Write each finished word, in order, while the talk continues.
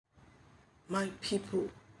My people,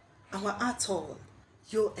 our atoll,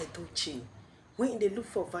 Yul Edochie, when they look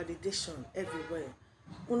for validation everywhere,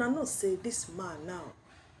 una know say this man now,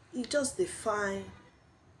 he just define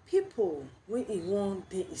people when he wan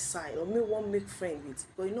dey his side or may wan make friend with,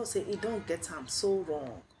 but you know say he don't get am so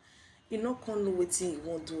wrong. He no come know wetin he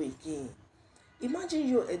wan do again.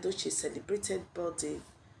 Imagine Yul Edochie celebrated birthday.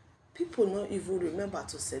 People no even remember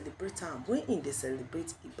to celebrate am when he dey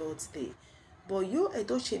celebrate his birthday. But Yul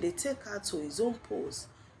Edochie dey take her to his own post,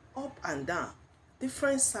 up and down,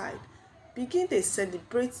 different side, begin dey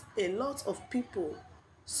celebrate a lot of people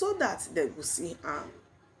so that they go see am.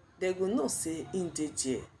 They go know say him dey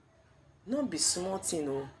there. No be small thing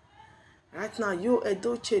o. Right now, Yul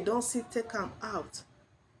Edochie don still take am out.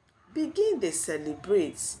 Begin dey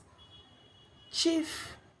celebrate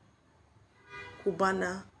Chief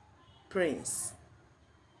Cubana Prince.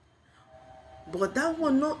 But that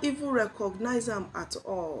one not even recognize am at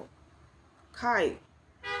all. Kai,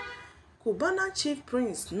 Cubana Chief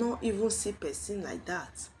Prince not even see person like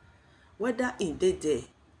that. Whether in dey there,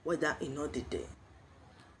 whether in not dey there.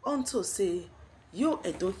 Unto say, Yul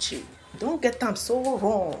Edochie don't get am so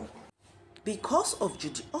wrong. Because of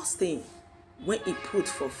Judy Austin, when he put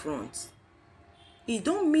for front, he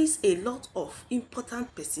don't miss a lot of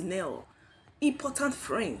important personnel, important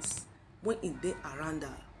friends when he dey around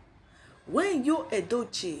her. When Yul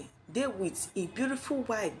Edochie dey with a beautiful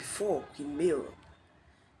wife before he marry,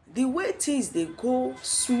 the way things they go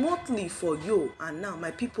smoothly for you and now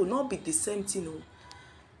my people not be the same thing. No.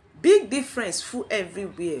 Big difference full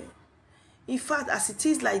everywhere. In fact, as it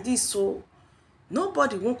is like this, so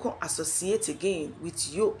nobody won't come associate again with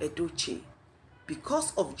Yul Edochie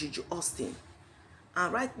because of Juju Austin.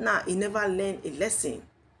 And right now, he never learned a lesson.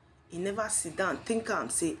 He never sit down, think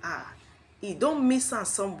and say, he don't miss am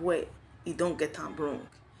somewhere, he don't get am wrong.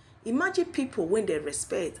 Imagine people when they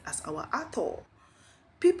respect as our atoll.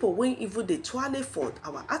 People when even they toilet for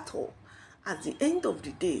our atoll. At the end of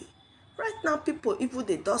the day, right now, people even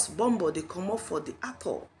they dust bomber, they come up for the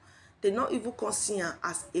atoll. They not even consider him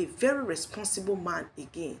as a very responsible man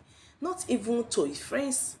again. Not even to his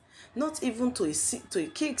friends, not even to his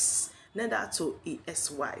kids, neither to his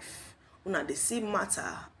ex-wife. Una they see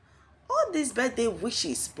matter. All these birthday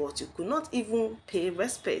wishes, but you could not even pay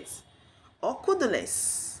respect or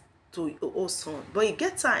condolence to your own son. But you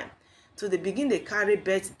get time to the begin they carry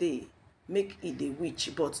birthday, make it a witch,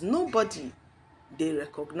 but nobody they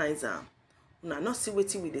recognize them. Una not see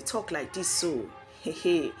wetin we they talk like this, so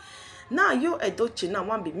hey. Now Yul Edochie now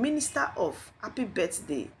want be minister of happy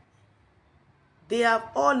birthday. They have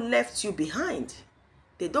all left you behind.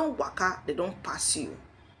 They don't waka, they don't pass you.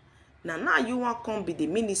 Now you want come be the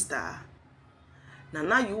minister.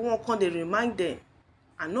 Now you want come they remind them.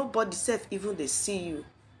 And nobody self even they see you.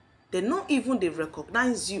 They not even they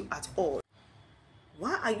recognize you at all.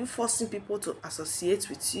 Why are you forcing people to associate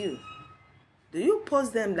with you? Do you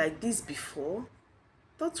post them like this before?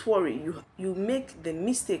 Don't worry, you make the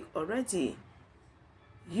mistake already.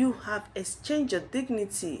 You have exchanged your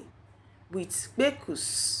dignity with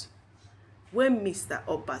Bekus when Mr.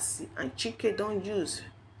 Obasi and Chike don't use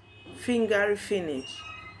finger finish.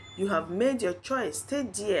 You have made your choice. Stay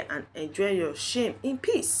there and enjoy your shame in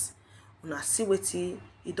peace. Una see wetin,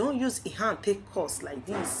 you don't use a hand take course like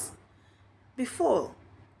this. Before,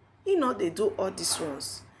 you know they do all these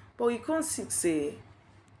ones, but you can't say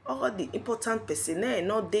all the important personnel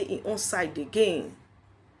not dey in own side again.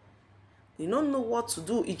 You don't know what to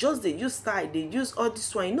do. It just they use style, they use all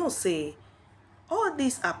this one. You know say all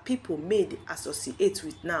these are people made associate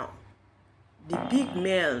with now. The big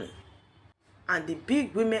men and the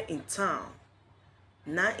big women in town.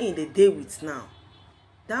 Now in the day with now.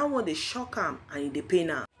 That one they shock them and they pay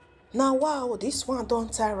now. Now wow, this one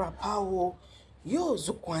don't tire power. Yo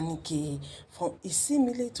Zukwanike from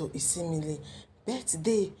Isimile to Isimile.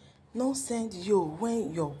 Birthday no send you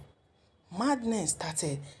when your madness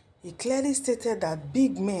started. He clearly stated that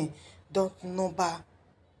big men don't number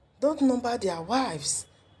their wives.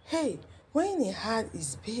 Hey, when he had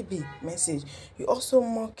his baby message, you also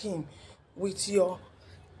mock him with your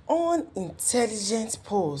unintelligent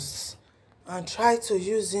posts and try to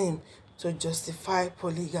use him to justify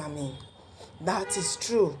polygamy. That is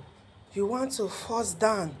true. You want to force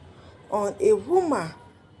down on a woman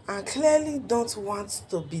and clearly don't want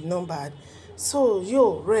to be numbered. So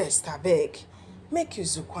yo, rest abeg. Make you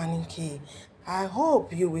Zukwanike. I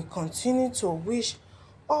hope you will continue to wish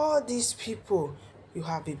all these people you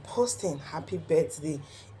have been posting happy birthday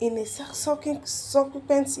in a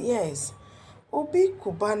subsequent years. Obi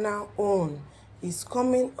Cubana own is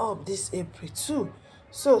coming up this April too.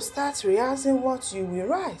 So start rehearsing what you will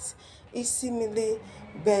write. Isimile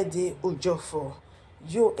birthday ojofo.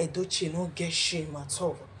 Yul Edochie no get shame at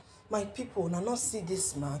all. My people, na not see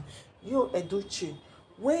this man, Yul Edochie,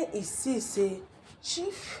 when he see say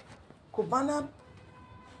Chief Cubana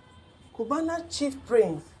chief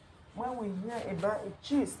prince, when we hear about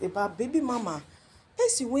gist about baby mama,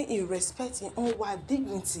 see when he respect his own wife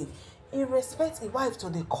dignity, he respect his wife to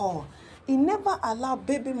the core. He never allow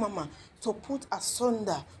baby mama to put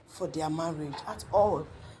asunder for their marriage at all.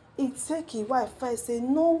 He take his wife first, say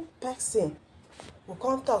no person will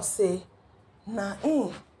come talk say na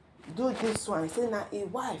him do this one. Say na his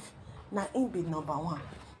wife, na him be number one.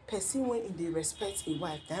 Person when they respect his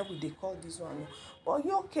wife, that would they call this one. But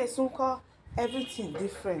your case, everything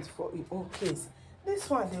different for his own case. This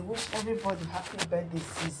one, they wish everybody happy birthday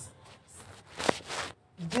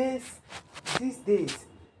these days.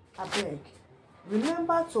 I beg,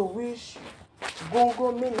 remember to wish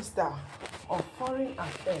Gongo Minister of Foreign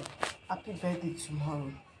Affairs happy birthday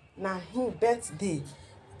tomorrow. Now his birthday.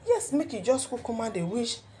 Yes, make you just go come and they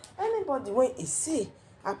wish anybody when he see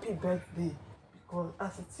happy birthday. Because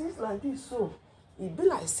as it is like this, so it be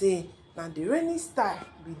like say now the rainy style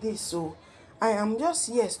be this. So I am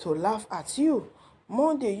just here to laugh at you.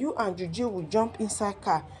 Monday, you and Juju will jump inside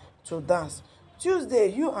car to dance.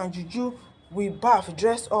 Tuesday, you and Juju will bath,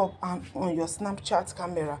 dress up and on your Snapchat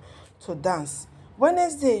camera to dance.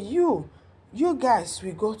 Wednesday, you guys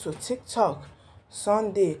will go to TikTok.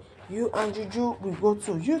 Sunday, you and Juju will go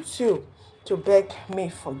to YouTube to beg me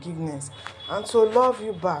forgiveness and to love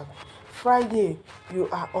you back. Friday, you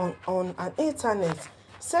are on an internet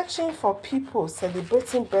searching for people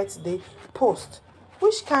celebrating birthday post.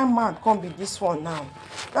 Which kind man can be this one now?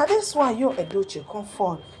 Now this one Yul Edochie come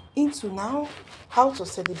fall into now how to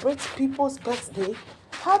celebrate people's birthday,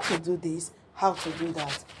 how to do this, how to do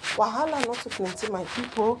that. Wahala not too plenty, my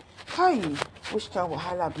people. How you? Which kind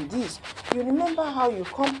wahala be this? You remember how you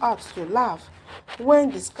come out to laugh when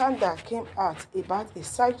the scandal came out about a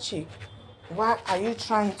side chick? Why are you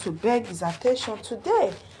trying to beg his attention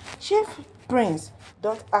today? Chief Prince,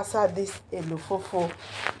 don't answer this elofofo.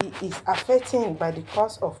 He is affected by the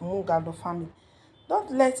cause of Mungalo family.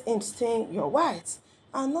 Don't let him stain your whites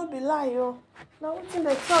and not be lie. Now what thing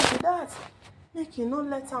they talk with that? Make you not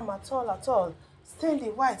let him at all. Stain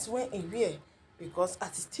the whites when he wear. Because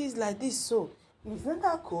as it is like this, so it's not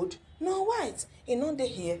that cold, no white. You know they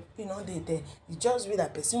here, you know they there. You just be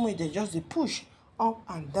that person where they just they push up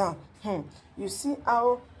and down. You see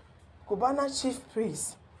how Cubana chief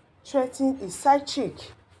priest threatened his side chick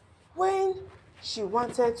when she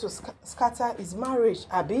wanted to scatter his marriage,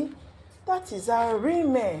 Abi? That is our real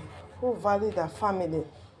men who value their family and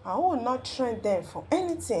who will not train them for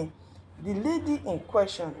anything. The lady in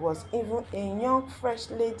question was even a young, fresh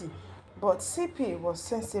lady, but CP was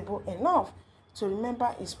sensible enough to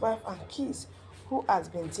remember his wife and kids who has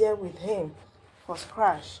been there with him for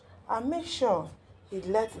scratch and make sure he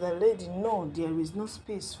let the lady know there is no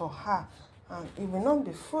space for her and he will not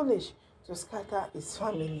be foolish to scatter his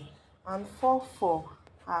family and fall for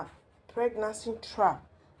her pregnancy trap.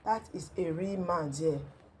 That is a real man there.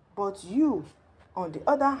 But you, on the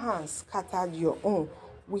other hand, scattered your own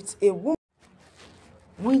with a woman,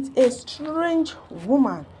 with a strange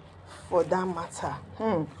woman for that matter,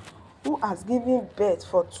 who has given birth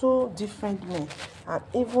for 2 different men and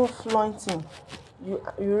even flaunting. You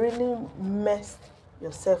really messed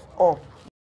yourself up.